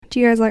Do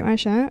you guys like my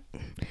shirt?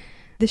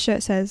 This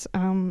shirt says,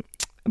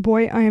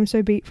 boy, I am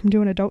so beat from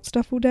doing adult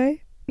stuff all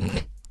day.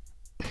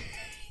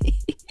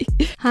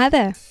 Hi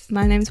there,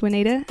 my name's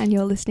Juanita and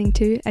you're listening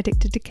to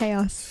Addicted to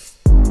Chaos.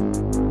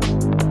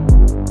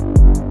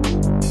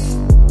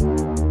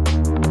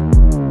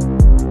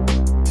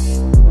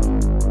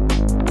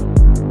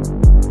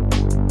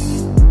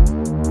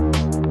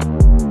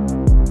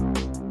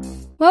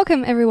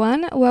 Welcome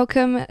everyone,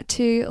 welcome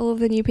to all of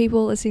the new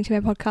people listening to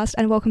my podcast,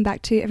 and welcome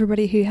back to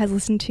everybody who has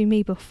listened to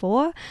me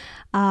before.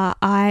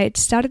 I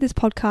started this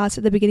podcast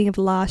at the beginning of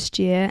last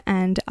year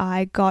and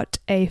I got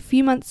a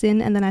few months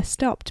in and then I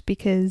stopped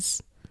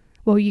because,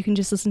 well, you can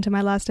just listen to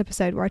my last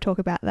episode where I talk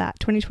about that.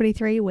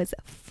 2023 was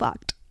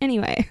fucked.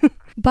 Anyway,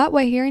 but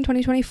we're here in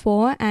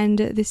 2024 and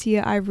this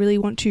year I really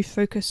want to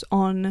focus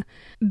on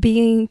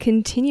being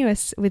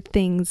continuous with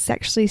things,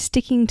 actually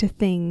sticking to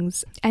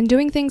things and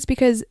doing things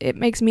because it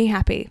makes me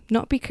happy,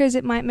 not because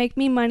it might make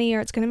me money or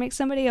it's going to make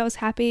somebody else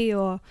happy,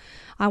 or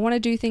I want to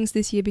do things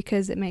this year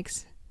because it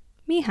makes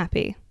me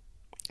happy.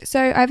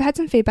 So I've had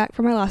some feedback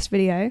from my last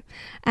video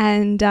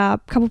and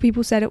a couple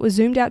people said it was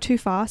zoomed out too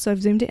far, so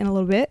I've zoomed it in a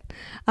little bit.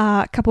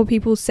 A couple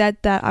people said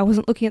that I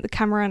wasn't looking at the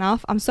camera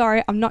enough. I'm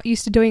sorry, I'm not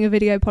used to doing a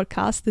video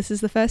podcast. This is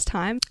the first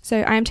time.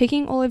 So I am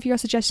taking all of your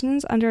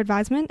suggestions under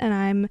advisement and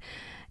I'm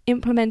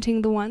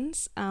implementing the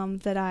ones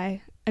that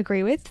I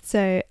agree with.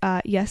 So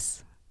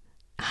yes.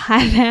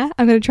 Hi there.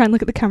 I'm going to try and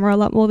look at the camera a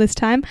lot more this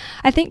time.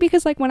 I think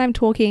because like when I'm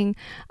talking,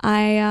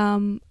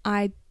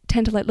 I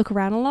tend to like look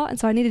around a lot, and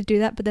so I need to do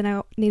that, but then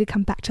I need to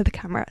come back to the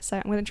camera, so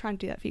I'm going to try and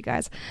do that for you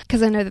guys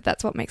because I know that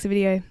that's what makes a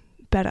video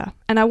better,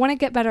 and I want to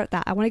get better at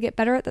that. I want to get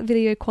better at the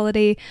video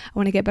quality. I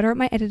want to get better at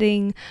my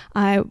editing.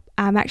 I'm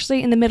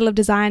actually in the middle of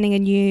designing a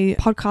new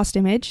podcast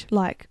image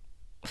like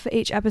for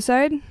each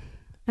episode,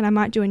 and I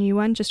might do a new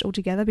one just all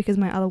together because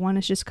my other one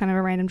is just kind of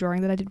a random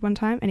drawing that I did one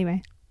time.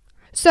 Anyway,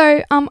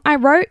 so I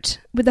wrote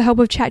with the help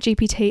of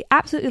ChatGPT.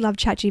 Absolutely love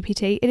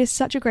ChatGPT. It is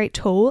such a great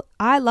tool.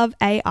 I love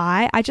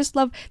AI. I just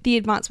love the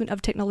advancement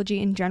of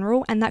technology in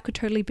general, and that could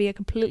totally be a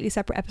completely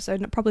separate episode,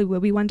 and it probably will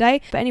be one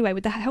day. But anyway,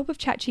 with the help of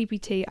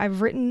ChatGPT,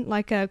 I've written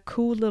like a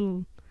cool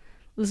little,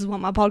 this is what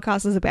my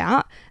podcast is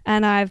about,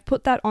 and I've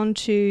put that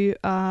onto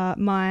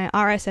my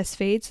RSS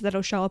feed so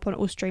that'll show up on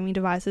all streaming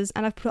devices,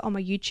 and I've put it on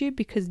my YouTube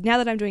because now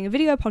that I'm doing a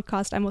video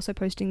podcast, I'm also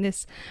posting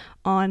this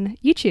on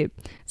YouTube.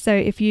 So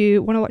if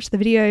you want to watch the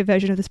video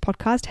version of this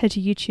podcast, head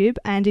to YouTube,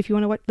 and if you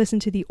want to listen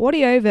to the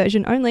audio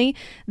version only,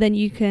 then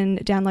you can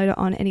download it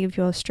on any of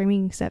your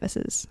streaming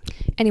services.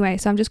 Anyway,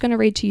 so I'm just going to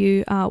read to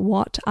you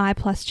what I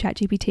plus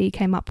ChatGPT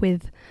came up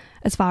with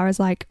as far as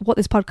like what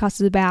this podcast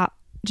is about.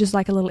 Just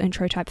like a little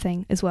intro type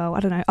thing as well. I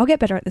don't know. I'll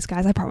get better at this,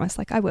 guys. I promise.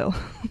 Like, I will.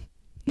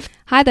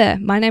 Hi there.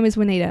 My name is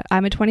Juanita.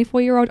 I'm a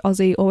 24-year-old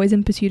Aussie, always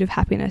in pursuit of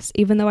happiness,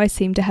 even though I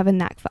seem to have a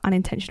knack for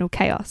unintentional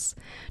chaos.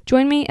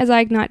 Join me as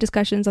I ignite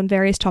discussions on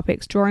various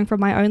topics, drawing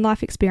from my own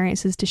life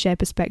experiences to share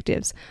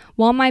perspectives.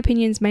 While my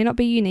opinions may not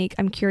be unique,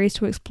 I'm curious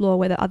to explore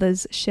whether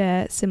others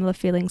share similar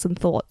feelings and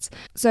thoughts.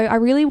 So I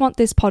really want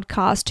this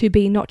podcast to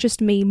be not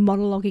just me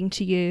monologuing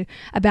to you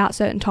about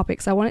certain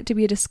topics. I want it to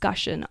be a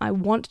discussion. I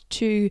want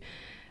to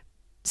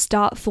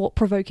start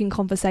thought-provoking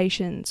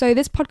conversation. So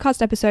this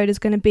podcast episode is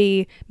going to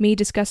be me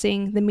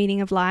discussing the meaning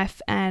of life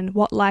and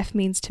what life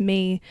means to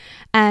me,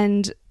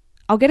 and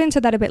I'll get into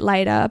that a bit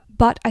later,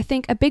 but I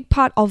think a big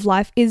part of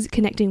life is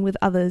connecting with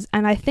others,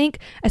 and I think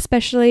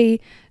especially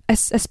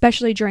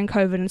during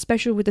COVID, and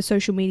especially with the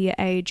social media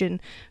age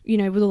and, you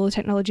know, with all the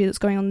technology that's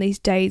going on these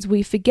days,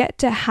 we forget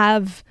to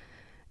have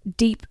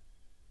deep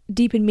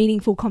and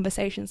meaningful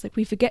conversations. Like,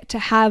 we forget to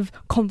have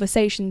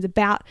conversations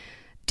about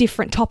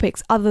different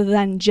topics other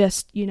than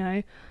just, you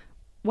know,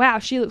 wow,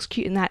 she looks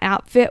cute in that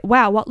outfit.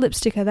 Wow, what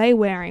lipstick are they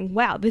wearing?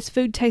 Wow, this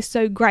food tastes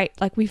so great.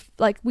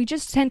 We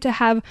just tend to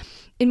have,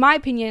 in my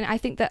opinion, I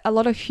think that a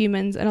lot of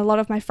humans and a lot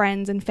of my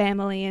friends and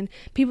family and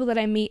people that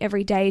I meet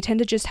every day tend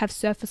to just have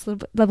surface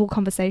level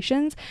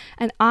conversations,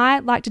 and I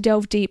like to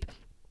delve deep.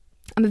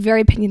 I'm a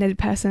very opinionated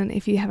person,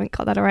 if you haven't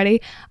got that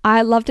already.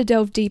 I love to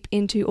delve deep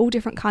into all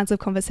different kinds of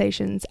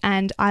conversations,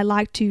 and I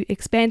like to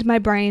expand my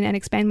brain and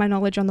expand my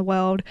knowledge on the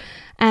world.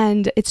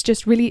 And it's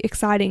just really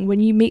exciting when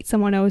you meet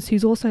someone else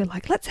who's also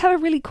like, let's have a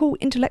really cool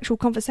intellectual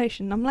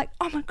conversation. I'm like,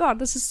 oh my God,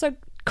 this is so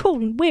cool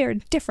and weird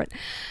and different.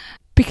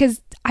 Because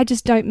I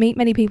just don't meet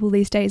many people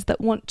these days that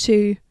want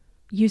to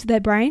use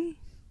their brain,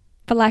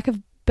 for lack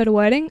of better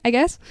wording, I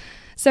guess.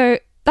 So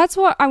that's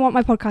what I want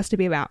my podcast to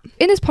be about.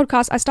 In this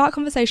podcast, I start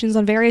conversations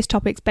on various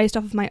topics based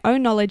off of my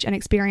own knowledge and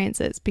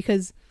experiences,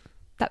 because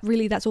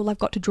that's all I've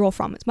got to draw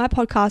from. It's my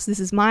podcast. This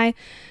is my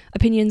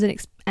opinions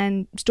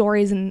and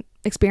stories and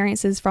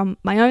experiences from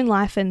my own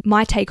life and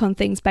my take on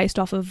things based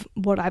off of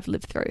what I've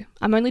lived through.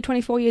 I'm only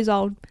 24 years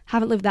old,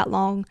 haven't lived that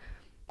long,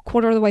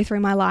 quarter of the way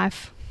through my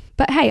life.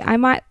 But hey, I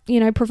might,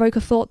 you know, provoke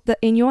a thought that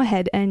in your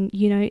head and,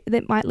 you know,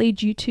 that might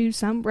lead you to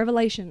some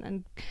revelation,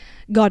 and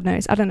God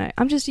knows, I don't know.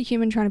 I'm just a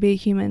human trying to be a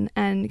human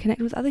and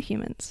connect with other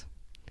humans.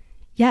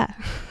 yeah.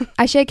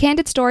 I share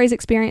candid stories,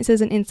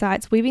 experiences, and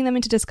insights, weaving them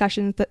into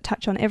discussions that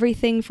touch on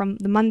everything from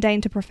the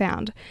mundane to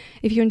profound.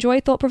 If you enjoy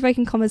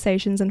thought-provoking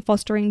conversations and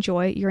fostering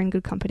joy, you're in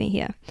good company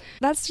here.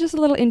 That's just a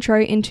little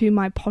intro into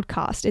my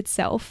podcast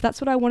itself.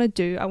 That's what I want to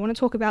do. I want to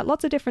talk about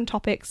lots of different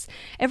topics,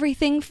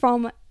 everything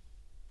from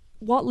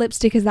what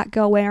lipstick is that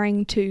girl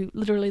wearing to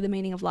literally the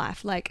meaning of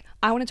life. Like,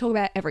 I want to talk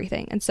about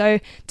everything. And so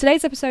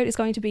today's episode is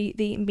going to be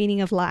the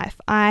meaning of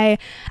life. I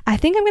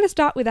think I'm going to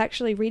start with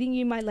actually reading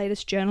you my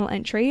latest journal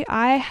entry.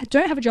 I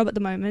don't have a job at the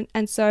moment,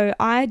 and so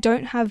I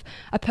don't have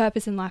a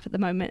purpose in life at the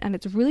moment, and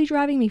it's really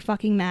driving me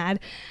fucking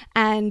mad.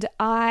 And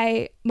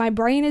my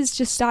brain is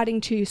just starting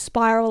to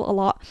spiral a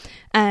lot,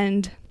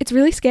 and it's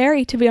really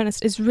scary, to be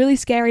honest. It's really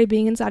scary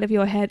being inside of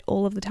your head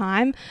all of the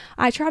time.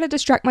 I try to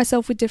distract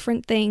myself with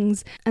different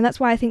things, and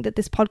that's why I think that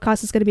this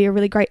podcast is going to be a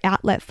really great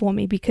outlet for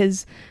me,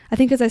 because I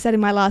think, as I said in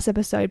my last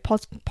episode,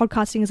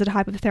 podcasting is a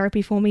type of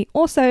therapy for me.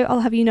 Also,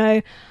 I'll have you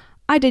know,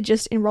 I did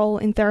just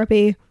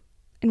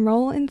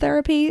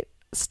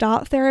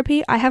start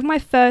therapy. I have my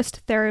first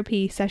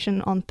therapy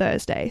session on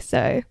Thursday,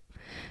 so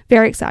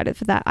very excited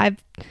for that.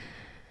 I've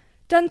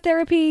done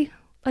therapy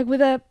like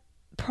with a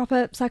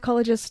proper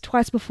psychologist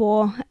twice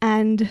before,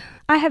 and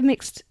I have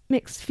mixed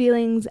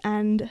feelings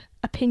and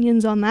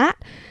opinions on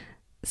that.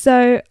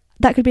 So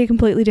that could be a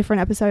completely different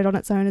episode on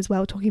its own as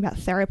well, talking about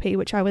therapy,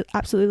 which I would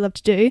absolutely love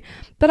to do.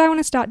 But I want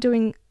to start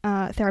doing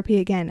therapy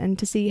again and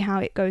to see how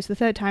it goes the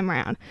third time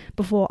around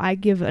before I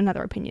give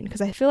another opinion,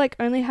 because I feel like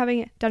only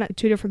having done it with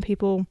two different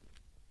people,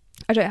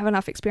 I don't have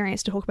enough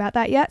experience to talk about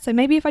that yet. So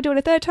maybe if I do it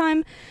a third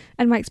time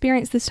and my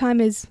experience this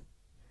time is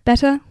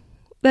better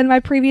than my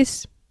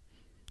previous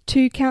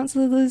two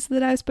counsellors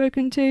that I've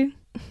spoken to,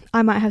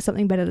 I might have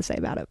something better to say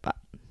about it. But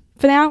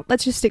for now,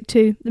 let's just stick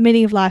to the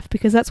meaning of life,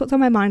 because that's what's on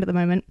my mind at the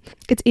moment.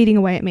 It's eating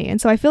away at me.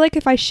 And so I feel like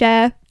if I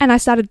share and I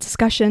start a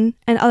discussion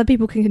and other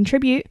people can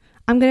contribute,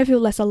 I'm going to feel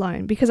less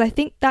alone, because I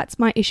think that's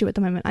my issue at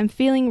the moment. I'm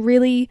feeling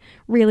really,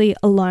 really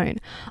alone.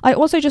 I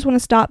also just want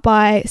to start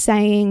by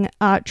saying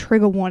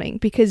trigger warning,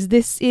 because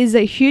this is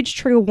a huge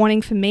trigger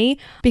warning for me,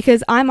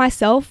 because I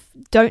myself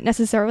don't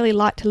necessarily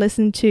like to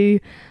listen to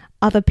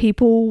other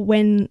people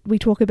when we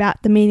talk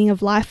about the meaning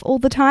of life all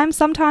the time.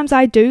 Sometimes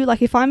I do,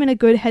 like if I'm in a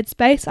good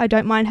headspace, I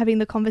don't mind having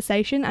the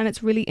conversation and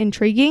it's really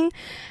intriguing.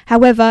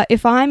 However,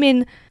 if I'm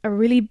in a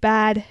really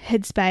bad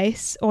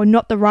headspace or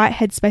not the right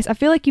headspace, I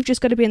feel like you've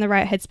just got to be in the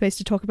right headspace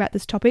to talk about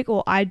this topic,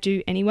 or I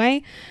do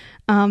anyway.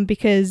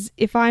 Because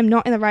if I'm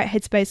not in the right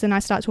headspace and I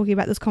start talking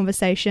about this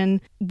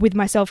conversation with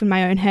myself in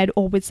my own head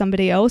or with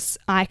somebody else,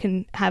 I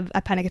can have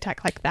a panic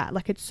attack like that.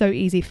 Like, it's so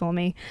easy for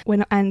me.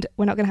 And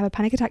we're not going to have a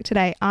panic attack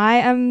today. I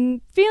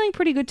am feeling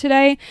pretty good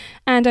today,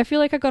 and I feel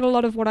like I got a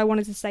lot of what I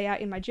wanted to say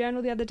out in my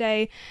journal the other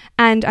day.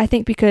 And I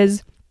think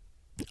because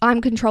I'm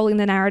controlling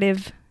the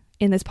narrative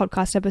in this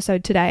podcast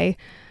episode today,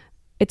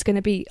 it's going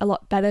to be a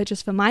lot better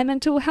just for my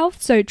mental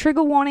health. So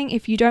trigger warning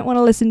if you don't want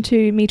to listen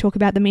to me talk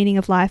about the meaning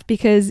of life,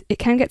 because it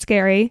can get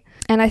scary.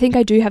 And I think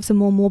I do have some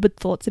more morbid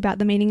thoughts about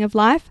the meaning of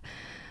life.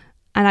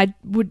 And I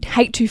would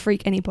hate to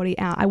freak anybody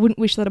out. I wouldn't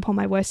wish that upon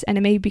my worst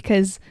enemy,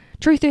 because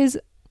truth is,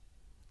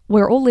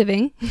 we're all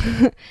living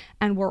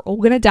and we're all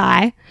going to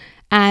die.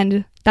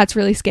 And that's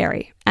really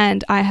scary.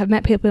 And I have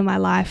met people in my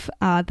life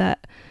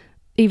that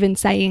even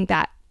saying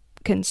that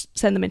can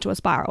send them into a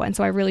spiral. And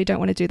so I really don't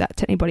want to do that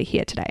to anybody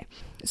here today.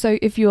 So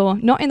if you're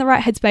not in the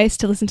right headspace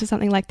to listen to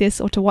something like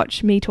this or to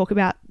watch me talk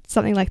about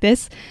something like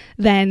this,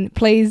 then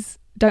please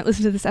don't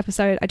listen to this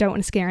episode. I don't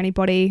want to scare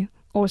anybody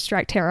or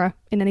strike terror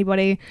in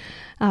anybody,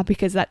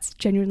 because that's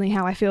genuinely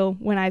how I feel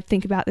when I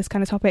think about this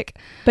kind of topic.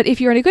 But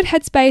if you're in a good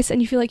headspace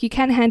and you feel like you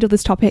can handle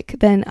this topic,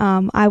 then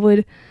I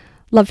would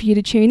love for you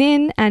to tune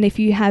in. And if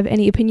you have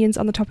any opinions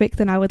on the topic,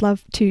 then I would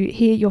love to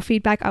hear your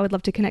feedback. I would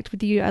love to connect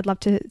with you. I'd love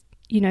to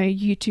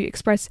you to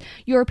express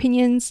your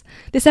opinions.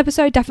 This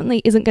episode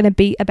definitely isn't going to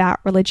be about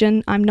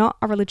religion. I'm not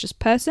a religious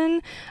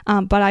person,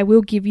 but I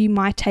will give you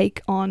my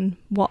take on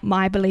what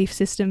my belief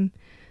system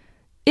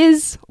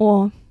is,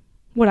 or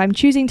what I'm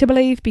choosing to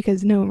believe,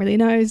 because no one really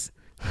knows.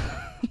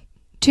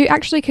 To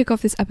actually kick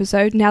off this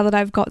episode, now that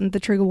I've gotten the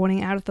trigger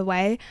warning out of the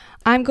way,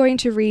 I'm going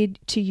to read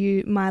to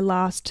you my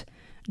last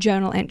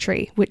journal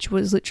entry, which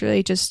was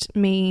literally just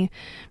me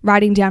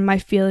writing down my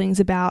feelings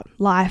about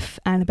life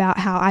and about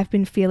how I've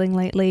been feeling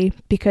lately,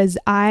 because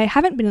I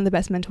haven't been in the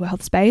best mental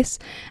health space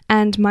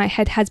and my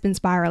head has been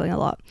spiraling a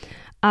lot.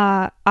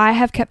 I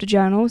have kept a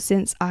journal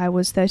since I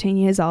was 13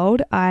 years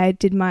old. I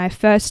did my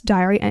first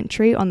diary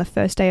entry on the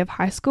first day of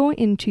high school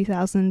in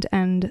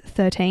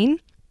 2013.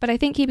 But I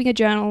think keeping a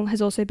journal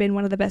has also been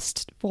one of the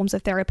best forms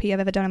of therapy I've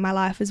ever done in my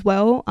life as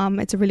well.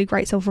 It's a really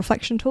great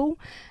self-reflection tool,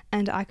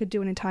 and I could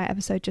do an entire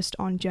episode just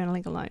on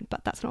journaling alone,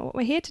 but that's not what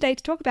we're here today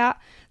to talk about.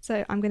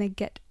 So I'm going to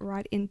get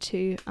right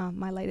into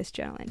my latest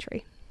journal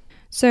entry.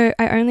 So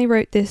I only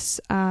wrote this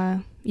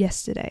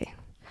yesterday.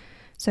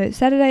 So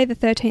Saturday the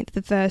 13th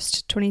of the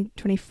 1st,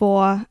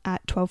 2024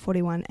 at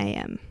 12:41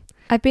 a.m.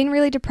 I've been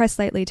really depressed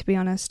lately, to be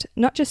honest.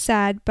 Not just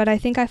sad, but I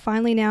think I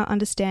finally now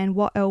understand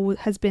what Elle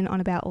has been on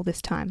about all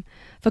this time.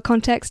 For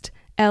context,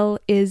 Elle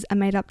is a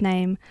made-up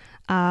name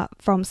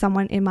from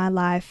someone in my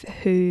life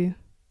who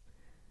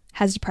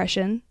has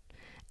depression,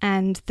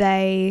 and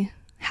they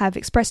have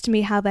expressed to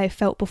me how they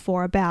felt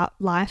before about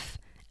life,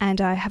 and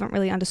I haven't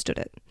really understood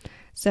it.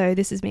 So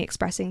this is me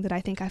expressing that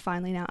I think I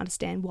finally now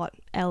understand what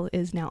Elle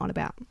is now on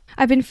about.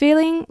 I've been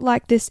feeling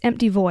like this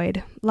empty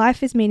void.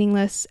 Life is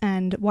meaningless,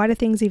 and why do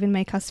things even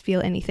make us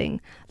feel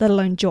anything, let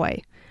alone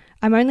joy?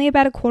 I'm only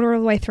about a quarter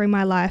of the way through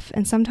my life,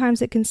 and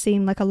sometimes it can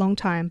seem like a long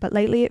time, but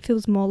lately it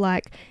feels more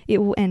like it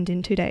will end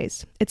in 2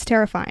 days. It's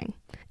terrifying.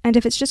 And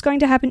if it's just going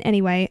to happen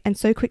anyway, and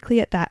so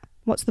quickly at that,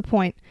 what's the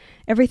point?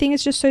 Everything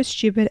is just so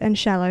stupid and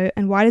shallow,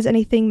 and why does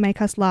anything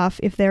make us laugh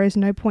if there is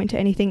no point to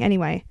anything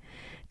anyway?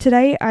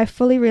 Today, I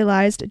fully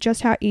realised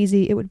just how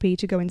easy it would be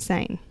to go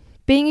insane.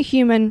 Being a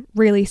human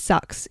really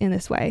sucks in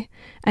this way,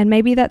 and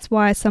maybe that's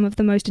why some of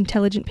the most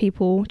intelligent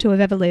people to have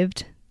ever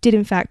lived did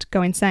in fact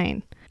go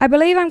insane. I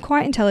believe I'm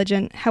quite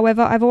intelligent,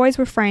 however, I've always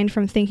refrained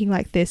from thinking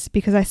like this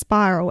because I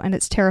spiral and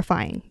it's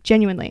terrifying,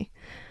 genuinely.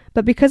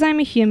 But because I'm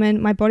a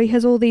human, my body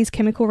has all these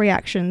chemical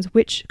reactions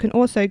which can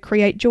also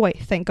create joy,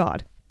 thank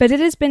God. But it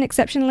has been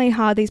exceptionally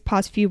hard these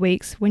past few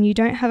weeks when you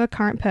don't have a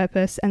current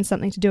purpose and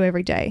something to do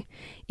every day.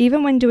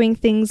 Even when doing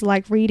things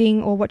like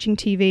reading or watching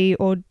TV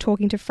or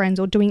talking to friends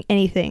or doing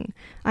anything,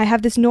 I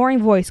have this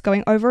gnawing voice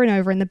going over and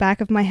over in the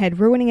back of my head,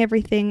 ruining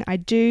everything I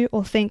do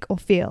or think or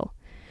feel.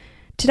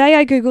 Today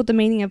I googled the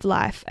meaning of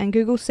life, and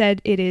Google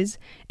said it is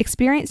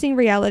experiencing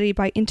reality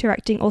by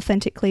interacting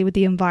authentically with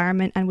the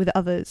environment and with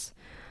others.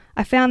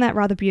 I found that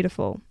rather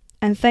beautiful,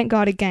 and thank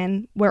God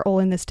again, we're all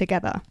in this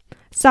together.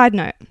 Side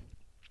note.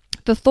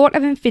 The thought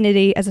of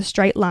infinity as a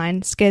straight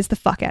line scares the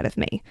fuck out of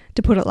me,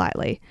 to put it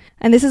lightly,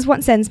 and this is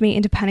what sends me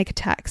into panic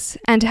attacks,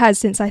 and has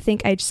since I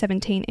think age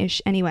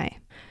 17-ish anyway.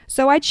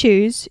 So I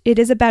choose, it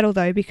is a battle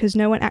though because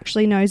no one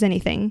actually knows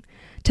anything,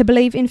 to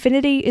believe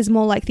infinity is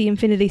more like the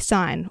infinity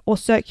sign, or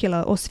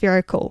circular or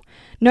spherical.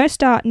 No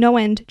start, no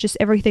end, just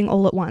everything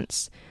all at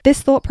once.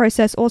 This thought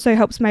process also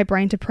helps my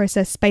brain to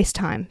process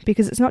space-time,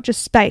 because it's not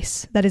just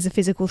space that is a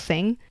physical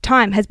thing,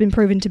 time has been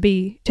proven to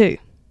be too.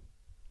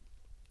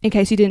 In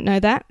case you didn't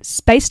know that,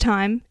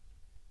 space-time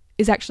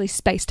is actually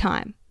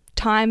space-time.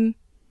 Time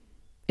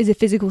is a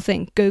physical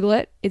thing. Google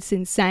it. It's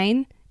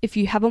insane. If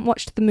you haven't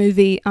watched the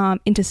movie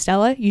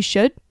Interstellar, you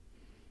should.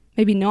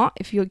 Maybe not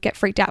if you get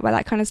freaked out by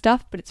that kind of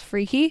stuff, but it's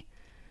freaky.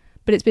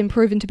 But it's been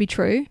proven to be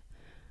true.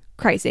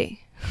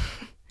 Crazy.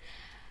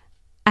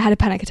 I had a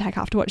panic attack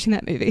after watching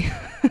that movie.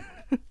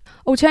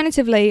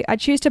 Alternatively, I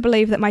choose to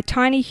believe that my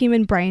tiny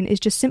human brain is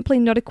just simply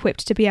not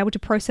equipped to be able to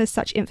process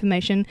such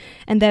information,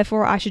 and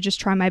therefore I should just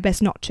try my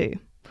best not to.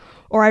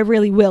 Or I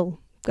really will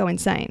go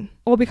insane.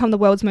 Or become the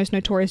world's most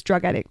notorious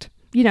drug addict.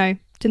 You know,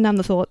 to numb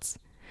the thoughts.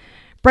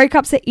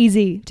 Breakups are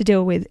easy to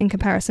deal with in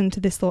comparison to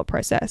this thought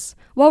process.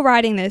 While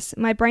writing this,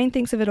 my brain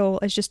thinks of it all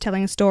as just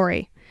telling a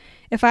story.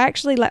 If I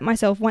actually let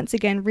myself once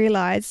again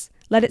realise,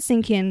 let it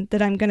sink in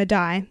that I'm going to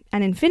die,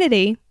 and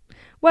infinity,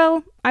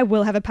 well, I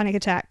will have a panic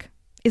attack.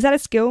 Is that a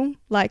skill?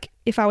 Like,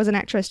 if I was an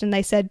actress and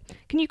they said,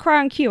 "Can you cry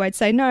on cue?" I'd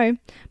say no,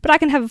 but I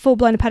can have a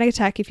full-blown panic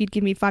attack if you'd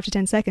give me 5 to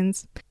 10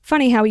 seconds.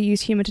 Funny how we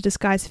use humour to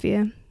disguise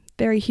fear.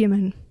 Very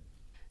human.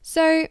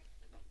 So,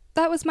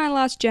 that was my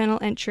last journal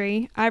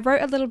entry. I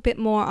wrote a little bit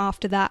more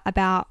after that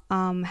about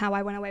how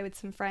I went away with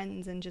some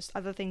friends and just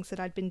other things that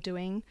I'd been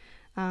doing.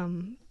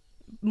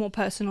 More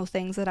personal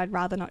things that I'd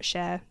rather not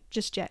share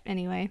just yet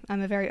anyway. I'm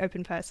a very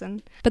open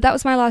person. But that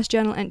was my last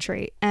journal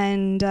entry,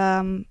 and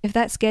if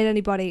that scared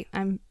anybody,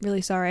 I'm really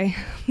sorry.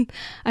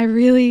 I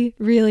really,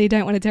 really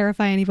don't want to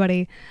terrify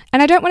anybody.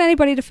 And I don't want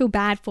anybody to feel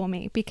bad for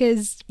me,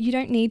 because you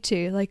don't need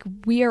to. Like,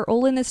 we are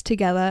all in this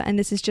together, and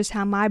this is just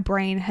how my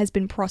brain has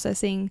been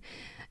processing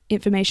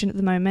information at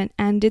the moment,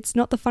 and it's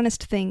not the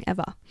funnest thing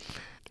ever.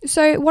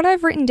 So what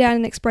I've written down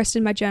and expressed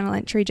in my journal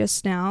entry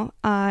just now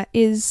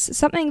is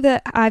something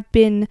that I've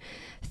been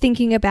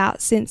thinking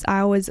about since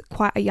I was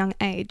quite a young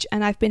age,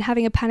 and I've been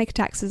having a panic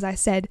attacks, as I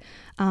said,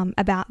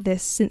 about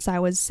this since I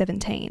was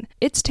 17.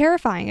 It's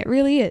terrifying, it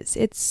really is.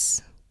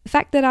 It's the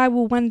fact that I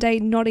will one day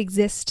not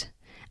exist,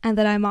 and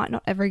that I might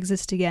not ever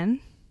exist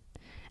again,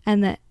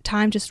 and that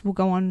time just will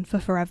go on for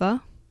forever,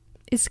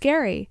 is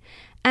scary.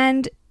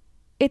 And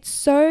it's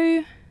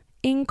so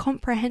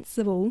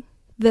incomprehensible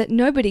that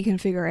nobody can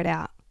figure it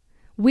out.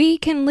 We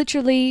can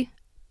literally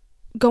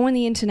go on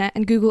the internet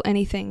and Google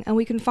anything, and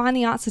we can find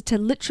the answer to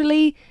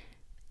literally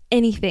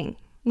anything,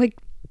 like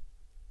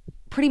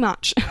pretty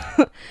much.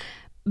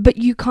 But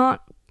you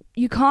can't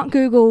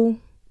Google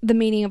the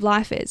meaning of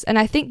life is. And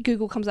I think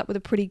Google comes up with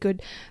a pretty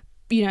good,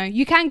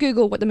 you can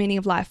Google what the meaning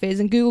of life is,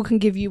 and Google can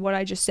give you what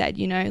I just said,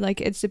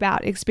 like it's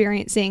about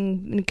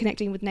experiencing and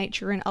connecting with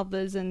nature and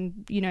others,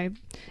 and,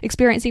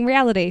 experiencing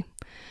reality.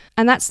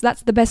 And that's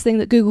the best thing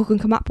that Google can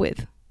come up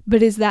with.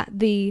 But is that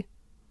the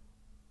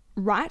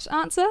right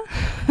answer?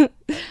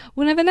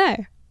 We'll never know.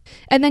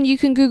 And then you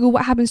can Google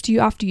what happens to you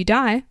after you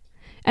die,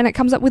 and it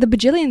comes up with a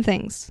bajillion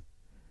things.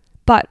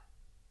 But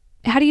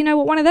how do you know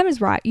what one of them is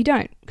right? You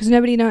don't, because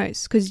nobody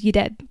knows, because you're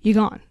dead, you're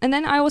gone. And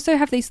then I also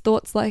have these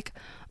thoughts like,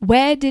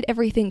 where did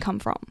everything come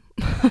from?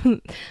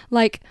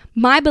 Like,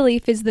 my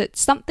belief is that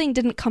something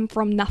didn't come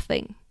from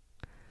nothing,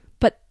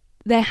 but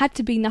there had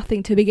to be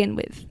nothing to begin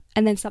with,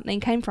 and then something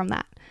came from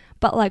that.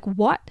 But like,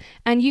 what?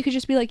 And you could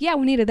just be like, yeah,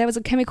 Juanita, there was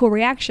a chemical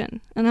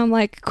reaction. And I'm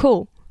like,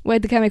 cool,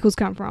 where'd the chemicals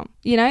come from?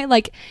 You know,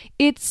 like,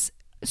 it's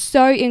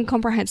so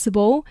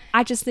incomprehensible.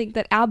 I just think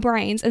that our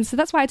brains, and so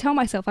that's why I tell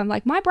myself, I'm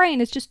like, my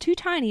brain is just too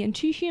tiny and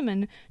too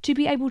human to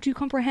be able to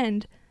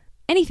comprehend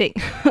anything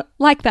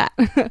like that.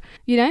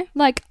 You know,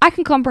 like, I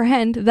can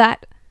comprehend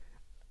that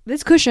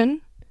this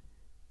cushion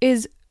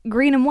is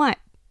green and white.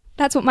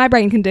 That's what my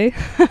brain can do.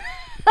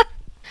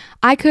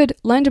 I could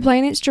learn to play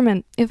an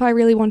instrument if I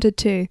really wanted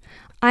to.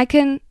 I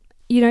can,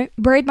 you know,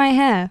 braid my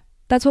hair.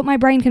 That's what my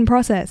brain can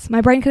process.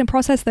 My brain can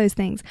process those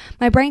things.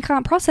 My brain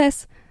can't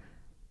process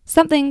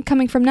something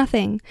coming from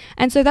nothing.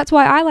 And so that's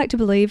why I like to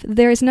believe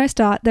there is no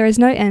start, there is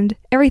no end.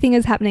 Everything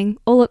is happening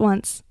all at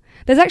once.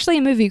 There's actually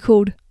a movie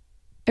called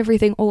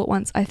Everything All at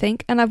Once, I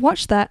think, and I've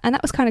watched that, and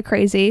that was kind of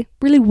crazy.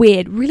 Really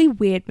weird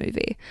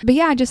movie. But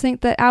yeah, I just think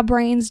that our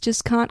brains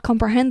just can't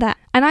comprehend that.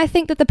 And I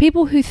think that the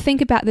people who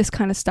think about this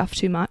kind of stuff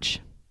too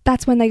much,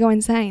 that's when they go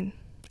insane.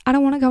 I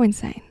don't want to go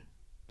insane.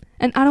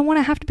 And I don't want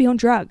to have to be on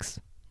drugs.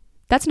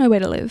 That's no way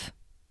to live.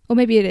 Or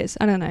maybe it is.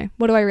 I don't know.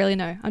 What do I really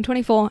know? I'm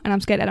 24 and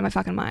I'm scared out of my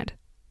fucking mind.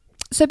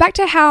 So back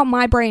to how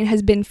my brain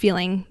has been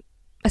feeling,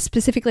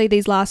 specifically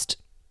these last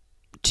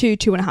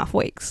 2.5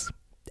 weeks.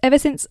 Ever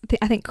since,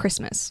 I think,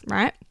 Christmas,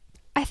 right?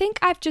 I think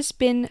I've just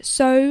been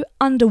so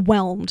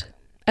underwhelmed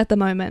at the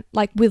moment,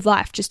 like with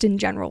life just in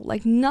general.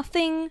 Like,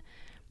 nothing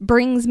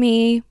brings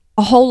me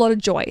a whole lot of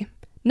joy.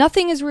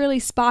 Nothing is really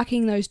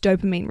sparking those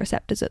dopamine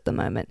receptors at the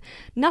moment.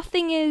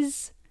 Nothing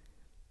is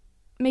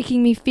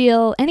making me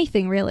feel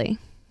anything, really.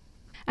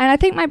 And I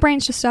think my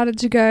brain's just started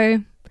to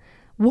go,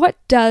 we're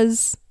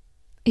just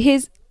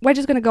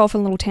going to go off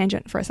on a little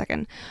tangent for a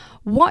second.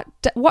 What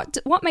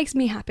makes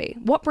me happy?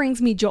 What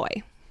brings me joy,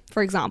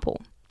 for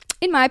example?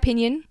 In my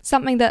opinion,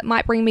 something that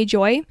might bring me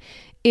joy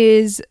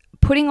is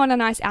putting on a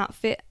nice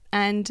outfit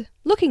and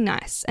looking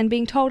nice and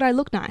being told I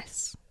look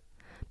nice.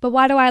 But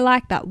why do I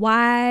like that?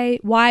 Why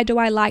do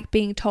I like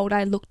being told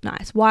I look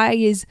nice? Why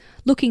is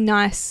looking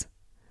nice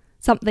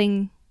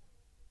something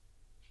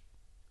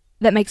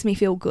that makes me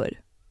feel good?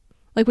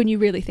 Like, when you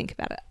really think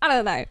about it. I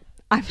don't know.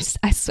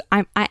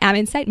 I am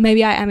insane.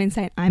 Maybe I am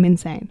insane. I'm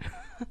insane.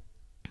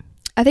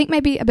 I think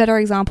maybe a better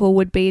example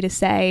would be to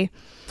say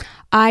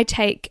I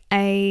take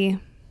a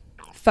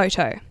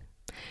photo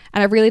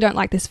and I really don't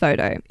like this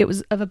photo. It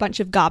was of a bunch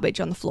of garbage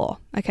on the floor.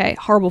 Okay,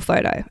 horrible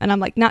photo. And I'm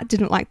like, nah,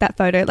 didn't like that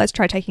photo. Let's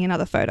try taking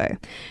another photo.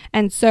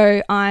 And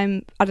so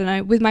I don't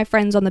know, with my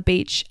friends on the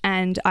beach,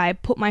 and I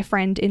put my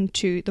friend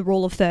into the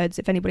rule of thirds.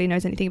 If anybody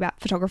knows anything about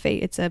photography,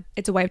 it's a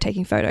way of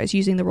taking photos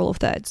using the rule of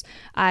thirds.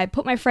 I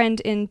put my friend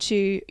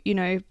into, you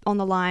know, on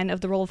the line of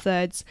the rule of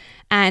thirds,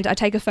 and I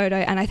take a photo,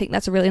 and I think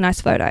that's a really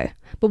nice photo.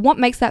 But what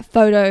makes that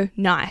photo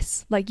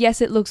nice? Like, yes,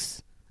 it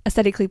looks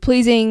aesthetically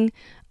pleasing.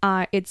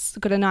 It's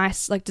got a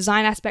nice like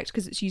design aspect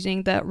because it's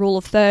using the rule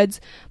of thirds.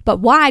 But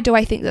why do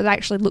I think that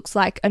actually looks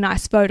like a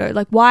nice photo?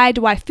 Like, why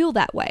do I feel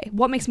that way?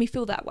 What makes me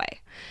feel that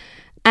way?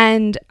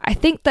 And I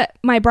think that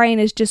my brain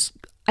is just,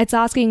 it's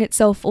asking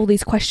itself all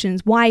these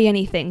questions. Why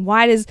anything?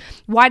 Why does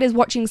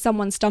watching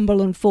someone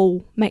stumble and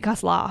fall make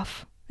us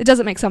laugh? It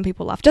doesn't make some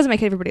people laugh. It doesn't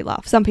make everybody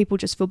laugh. Some people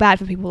just feel bad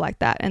for people like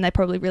that, and they're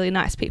probably really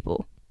nice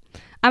people.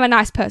 I'm a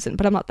nice person,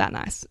 but I'm not that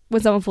nice.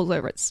 When someone falls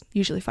over, it's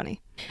usually funny.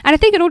 And I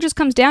think it all just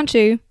comes down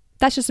to,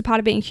 that's just a part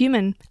of being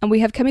human, and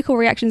we have chemical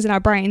reactions in our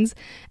brains,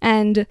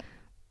 and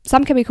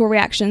some chemical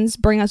reactions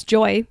bring us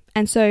joy.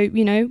 And so,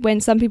 you know,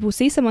 when some people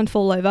see someone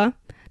fall over,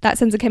 that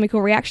sends a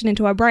chemical reaction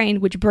into our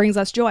brain, which brings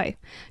us joy.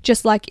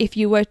 Just like if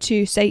you were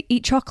to, say,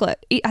 eat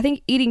chocolate. I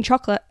think eating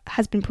chocolate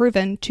has been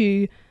proven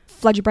to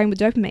flood your brain with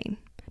dopamine.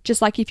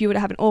 Just like if you were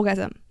to have an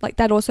orgasm, like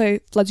that also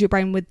floods your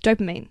brain with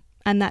dopamine,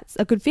 and that's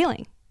a good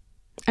feeling.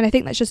 And I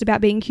think that's just about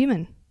being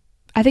human.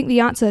 I think the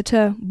answer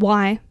to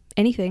why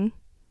anything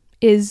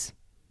is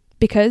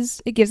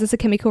because it gives us a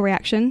chemical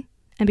reaction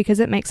and because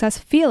it makes us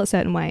feel a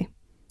certain way.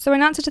 So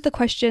in answer to the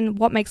question,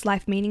 what makes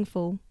life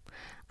meaningful?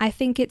 I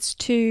think it's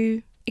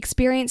to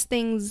experience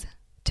things,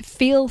 to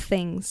feel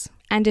things.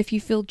 And if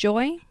you feel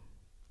joy,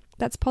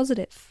 that's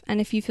positive. And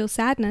if you feel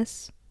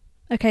sadness,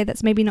 okay,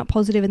 that's maybe not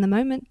positive in the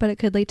moment, but it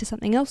could lead to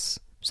something else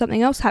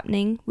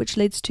happening, which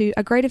leads to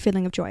a greater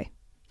feeling of joy.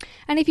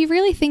 And if you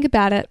really think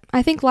about it,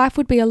 I think life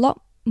would be a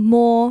lot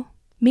more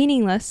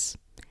meaningless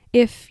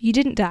if you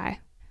didn't die.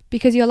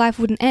 Because your life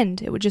wouldn't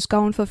end. It would just go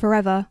on for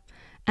forever.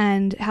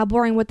 And how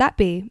boring would that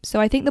be? So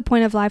I think the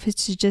point of life is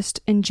to just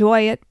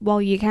enjoy it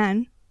while you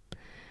can.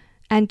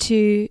 And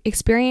to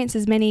experience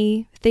as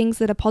many things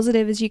that are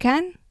positive as you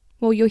can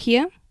while you're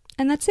here.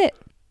 And that's it.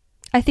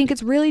 I think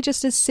it's really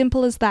just as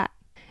simple as that.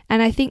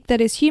 And I think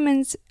that as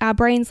humans, our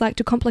brains like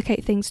to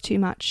complicate things too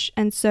much.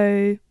 And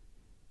so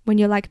when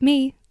you're like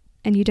me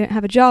and you don't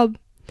have a job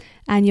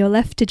and you're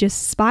left to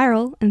just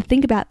spiral and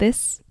think about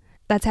this,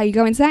 that's how you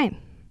go insane.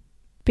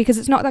 Because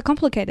it's not that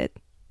complicated.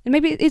 And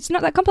maybe it's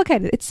not that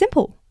complicated. It's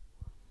simple.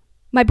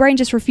 My brain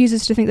just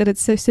refuses to think that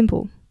it's so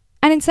simple.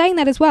 And in saying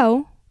that as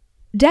well,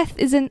 death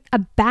isn't a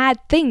bad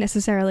thing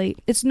necessarily.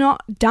 It's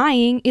not,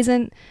 dying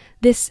isn't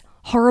this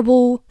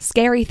horrible,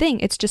 scary thing.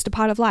 It's just a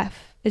part of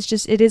life.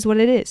 It is what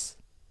it is.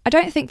 I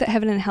don't think that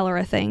heaven and hell are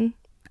a thing.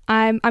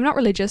 I'm not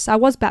religious. I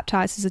was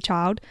baptized as a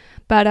child,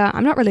 but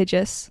I'm not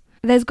religious.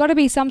 There's got to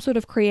be some sort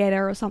of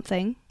creator or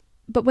something.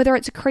 But whether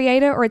it's a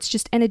creator or it's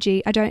just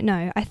energy, I don't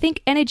know. I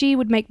think energy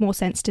would make more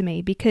sense to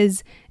me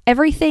because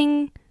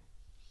everything...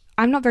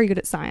 I'm not very good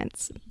at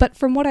science, but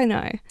from what I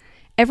know,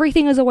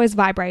 everything is always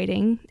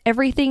vibrating.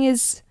 Everything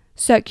is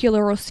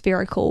circular or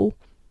spherical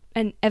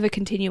and ever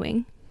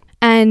continuing.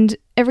 And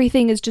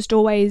everything is just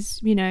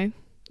always,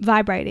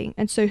 vibrating.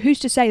 And so who's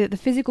to say that the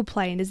physical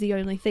plane is the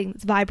only thing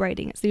that's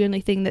vibrating? It's the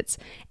only thing that's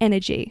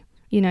energy,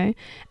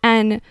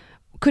 And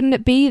couldn't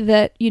it be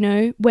that,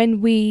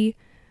 when we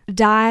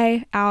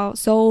die, our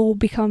soul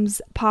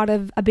becomes part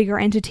of a bigger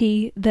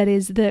entity that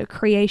is the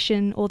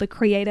creation or the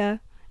creator,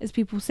 as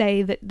people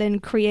say, that then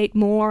create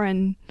more?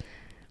 And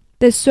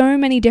there's so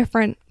many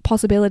different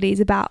possibilities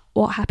about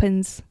what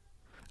happens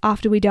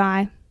after we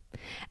die.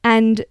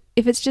 And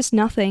if it's just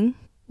nothing,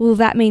 well,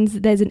 that means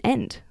that there's an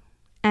end.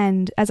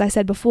 And as I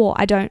said before,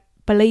 I don't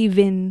believe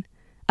in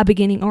a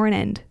beginning or an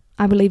end.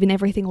 I believe in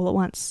everything all at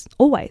once,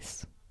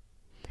 always.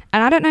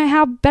 And I don't know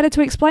how better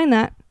to explain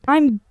that.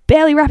 I'm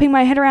barely wrapping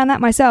my head around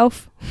that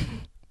myself,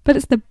 but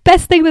it's the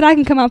best thing that I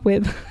can come up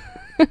with.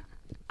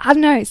 I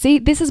don't know. See,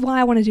 this is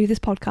why I want to do this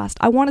podcast.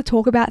 I want to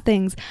talk about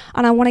things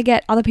and I want to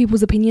get other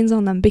people's opinions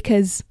on them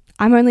because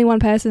I'm only one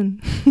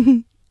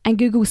person and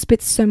Google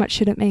spits so much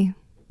shit at me.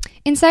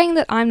 In saying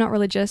that I'm not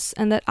religious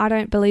and that I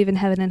don't believe in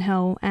heaven and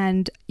hell,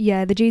 and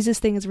yeah, the Jesus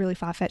thing is really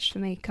far-fetched for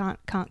me. Can't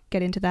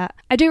get into that.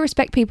 I do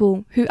respect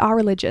people who are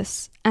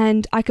religious,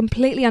 and I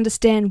completely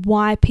understand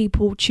why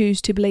people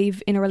choose to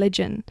believe in a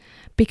religion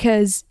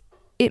because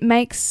it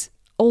makes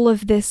all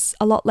of this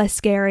a lot less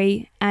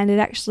scary and it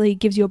actually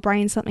gives your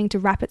brain something to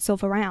wrap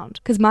itself around,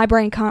 because my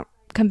brain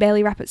can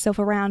barely wrap itself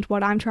around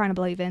what I'm trying to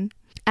believe in.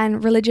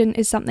 And religion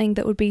is something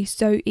that would be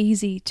so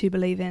easy to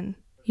believe in.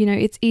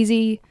 It's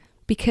easy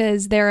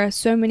because there are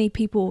so many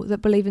people that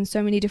believe in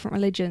so many different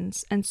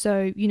religions. And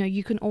so,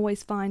 you can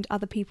always find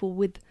other people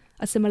with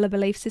a similar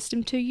belief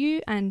system to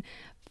you, and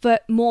for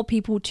more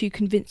people to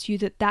convince you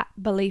that that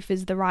belief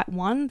is the right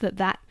one,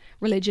 that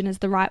religion is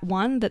the right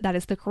one, that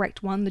is the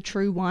correct one, the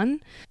true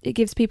one. It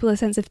gives people a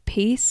sense of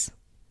peace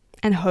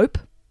and hope.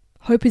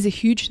 Hope is a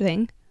huge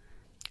thing.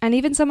 And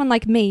even someone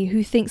like me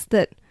who thinks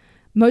that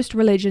most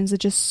religions are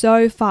just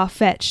so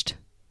far-fetched,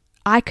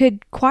 I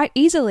could quite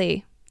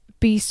easily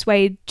be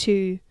swayed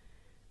to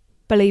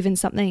believe in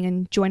something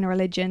and join a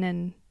religion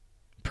and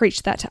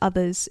preach that to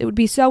others. It would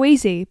be so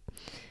easy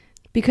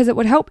because it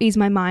would help ease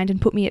my mind and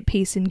put me at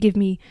peace and give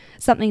me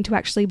something to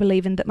actually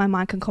believe in that my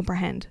mind can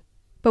comprehend.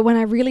 But when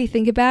I really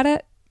think about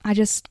it, I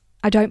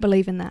don't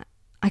believe in that.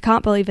 I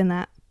can't believe in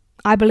that.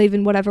 I believe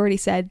in what I've already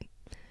said,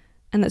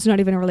 and that's not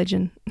even a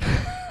religion.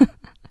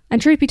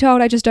 And truth be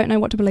told, I just don't know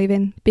what to believe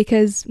in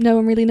because no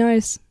one really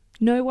knows.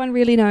 No one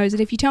really knows. And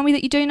if you tell me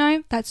that you do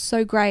know, that's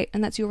so great.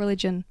 And that's your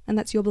religion. And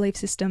that's your belief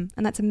system.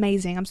 And that's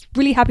amazing. I'm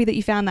really happy that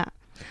you found that.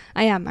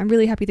 I am. I'm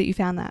really happy that you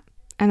found that.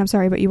 And I'm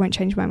sorry, but you won't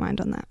change my mind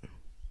on that.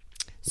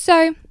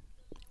 So,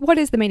 what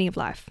is the meaning of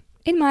life?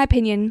 In my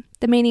opinion,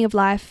 the meaning of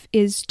life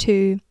is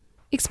to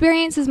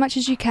experience as much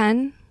as you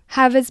can,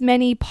 have as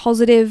many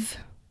positive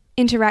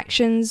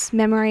interactions,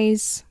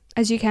 memories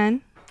as you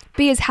can,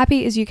 be as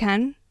happy as you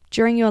can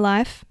during your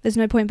life. There's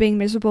no point being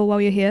miserable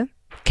while you're here.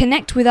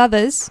 Connect with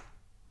others,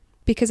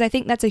 because I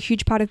think that's a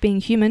huge part of being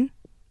human.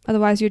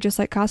 Otherwise, you're just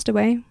like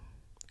Castaway,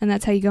 and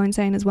that's how you go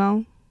insane as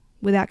well,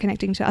 without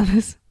connecting to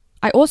others.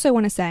 I also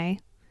want to say,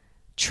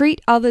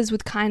 treat others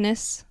with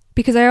kindness,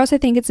 because I also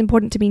think it's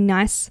important to be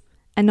nice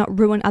and not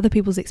ruin other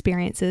people's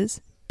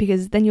experiences,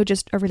 because then you're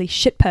just a really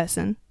shit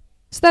person.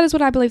 So that is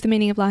what I believe the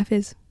meaning of life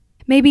is.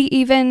 Maybe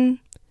even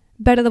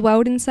better the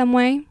world in some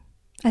way.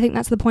 I think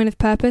that's the point of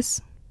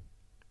purpose,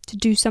 to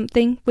do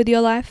something with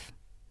your life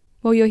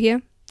while you're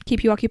here,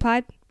 keep you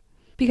occupied.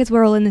 Because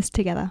we're all in this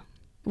together.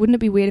 Wouldn't it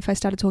be weird if I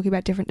started talking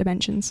about different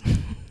dimensions?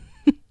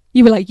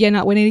 You were like, yeah,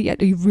 no,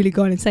 you've really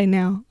gone insane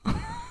now.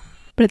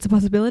 But it's a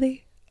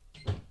possibility.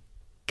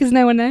 Because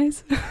no one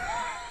knows.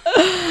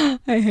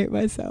 I hate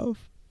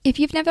myself. If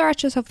you've never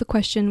asked yourself the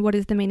question, what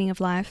is the meaning of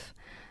life?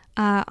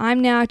 I'm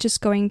now just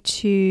going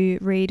to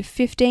read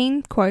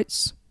 15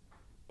 quotes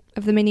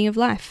of the meaning of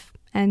life.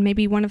 And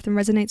maybe one of them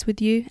resonates with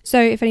you.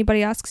 So if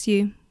anybody asks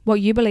you what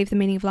you believe the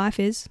meaning of life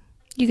is,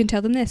 you can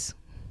tell them this.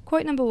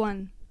 Quote number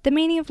 1. The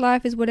meaning of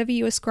life is whatever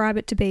you ascribe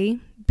it to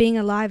be. Being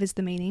alive is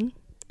the meaning.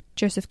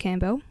 Joseph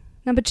Campbell.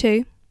 Number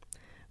 2.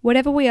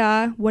 Whatever we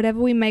are, whatever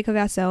we make of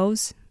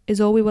ourselves,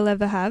 is all we will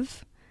ever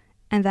have.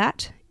 And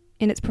that,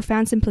 in its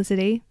profound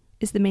simplicity,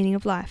 is the meaning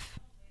of life.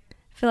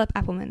 Philip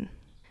Appelman.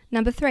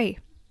 Number 3.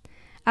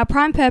 Our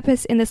prime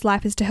purpose in this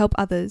life is to help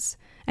others.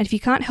 And if you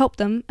can't help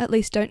them, at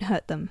least don't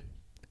hurt them.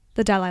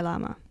 The Dalai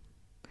Lama.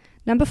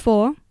 Number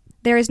 4.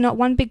 There is not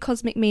one big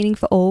cosmic meaning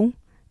for all.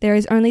 There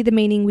is only the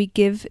meaning we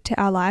give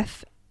to our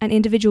life. An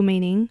individual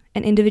meaning,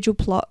 an individual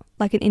plot,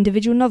 like an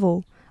individual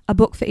novel, a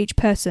book for each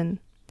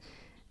person.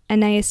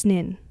 Anais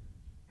Nin.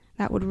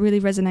 That would really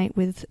resonate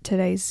with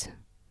today's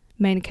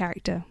main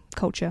character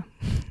culture.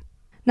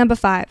 Number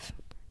 5.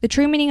 The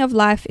true meaning of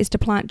life is to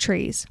plant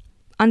trees,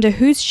 under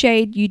whose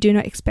shade you do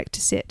not expect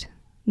to sit.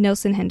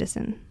 Nelson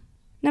Henderson.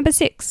 Number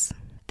 6.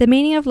 The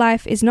meaning of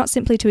life is not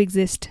simply to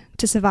exist,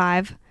 to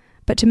survive,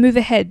 but to move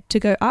ahead, to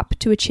go up,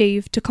 to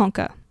achieve, to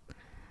conquer.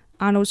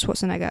 Arnold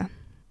Schwarzenegger.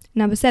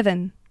 Number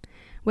 7.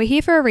 We're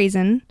here for a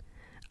reason.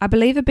 I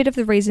believe a bit of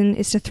the reason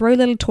is to throw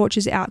little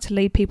torches out to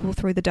lead people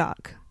through the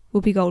dark.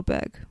 Whoopi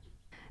Goldberg.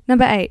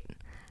 Number 8.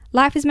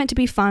 Life is meant to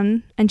be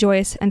fun and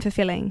joyous and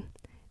fulfilling.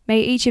 May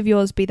each of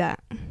yours be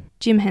that.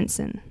 Jim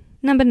Henson.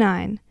 Number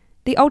 9.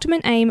 The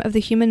ultimate aim of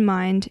the human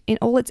mind in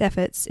all its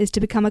efforts is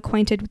to become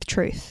acquainted with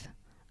truth.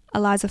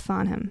 Eliza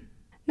Farnham.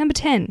 Number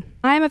 10.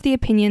 I am of the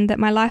opinion that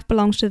my life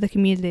belongs to the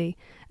community.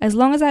 As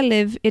long as I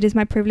live, it is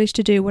my privilege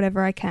to do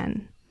whatever I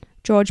can.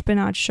 George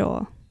Bernard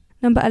Shaw.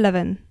 Number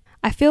 11.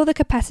 I feel the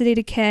capacity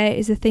to care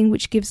is the thing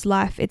which gives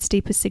life its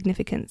deepest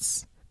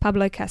significance.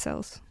 Pablo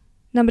Casals.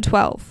 Number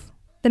 12.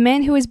 The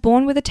man who is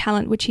born with a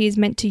talent which he is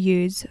meant to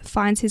use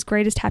finds his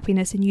greatest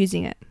happiness in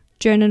using it.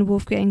 Johann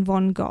Wolfgang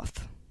von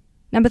Goethe.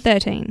 Number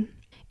 13.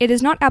 It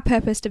is not our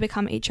purpose to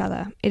become each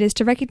other. It is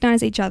to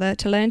recognize each other,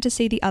 to learn to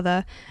see the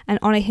other, and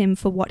honor him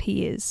for what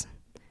he is.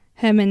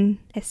 Hermann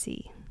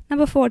Hesse.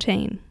 Number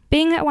 14.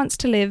 Being that wants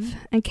to live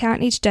and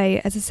count each day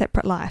as a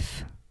separate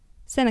life.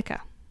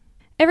 Seneca.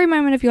 Every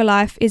moment of your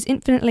life is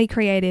infinitely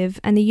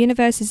creative, and the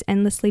universe is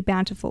endlessly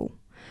bountiful.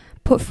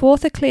 Put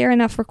forth a clear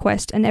enough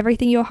request, and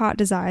everything your heart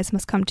desires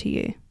must come to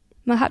you.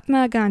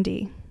 Mahatma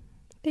Gandhi.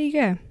 There you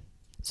go.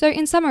 So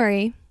in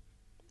summary,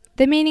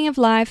 the meaning of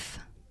life,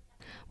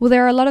 well,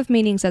 there are a lot of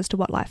meanings as to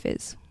what life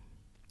is.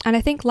 And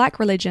I think, like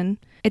religion,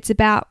 it's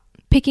about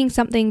picking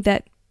something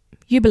that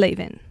you believe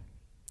in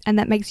and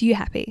that makes you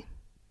happy.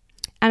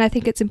 And I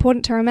think it's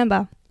important to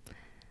remember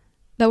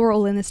that we're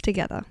all in this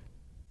together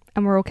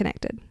and we're all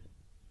connected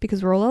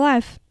because we're all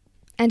alive.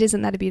 And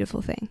isn't that a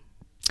beautiful thing?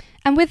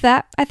 And with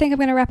that, I think I'm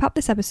going to wrap up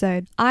this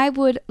episode. I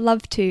would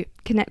love to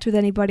connect with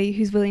anybody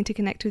who's willing to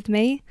connect with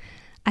me.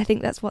 I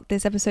think that's what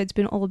this episode's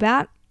been all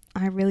about.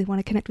 I really want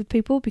to connect with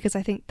people because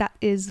I think that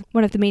is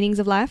one of the meanings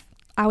of life.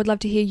 I would love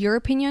to hear your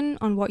opinion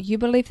on what you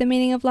believe the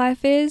meaning of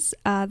life is.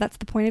 That's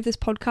the point of this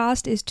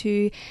podcast, is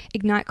to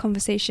ignite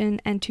conversation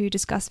and to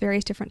discuss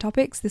various different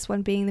topics, this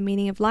one being the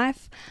meaning of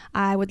life.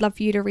 I would love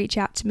for you to reach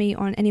out to me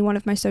on any one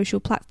of my social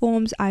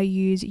platforms. I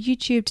use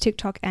YouTube,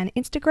 TikTok, and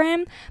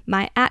Instagram.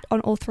 My @ on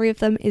all three of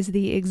them is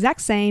the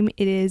exact same.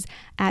 It is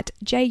at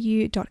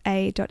ju.a.n.it.a.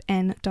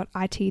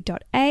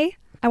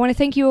 I want to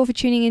thank you all for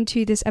tuning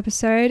into this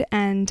episode,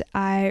 and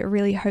I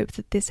really hope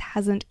that this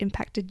hasn't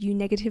impacted you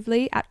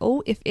negatively at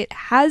all. If it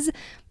has,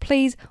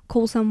 please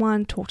call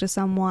someone, talk to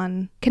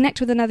someone,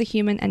 connect with another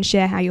human and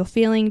share how you're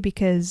feeling,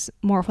 because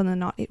more often than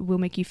not, it will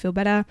make you feel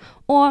better.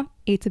 Or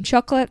eat some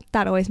chocolate.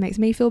 That always makes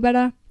me feel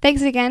better.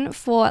 Thanks again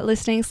for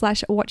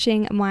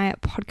listening/watching my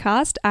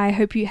podcast. I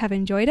hope you have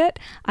enjoyed it.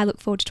 I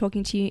look forward to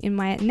talking to you in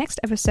my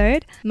next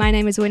episode. My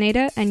name is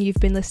Juanita, and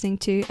you've been listening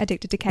to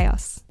Addicted to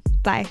Chaos.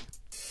 Bye.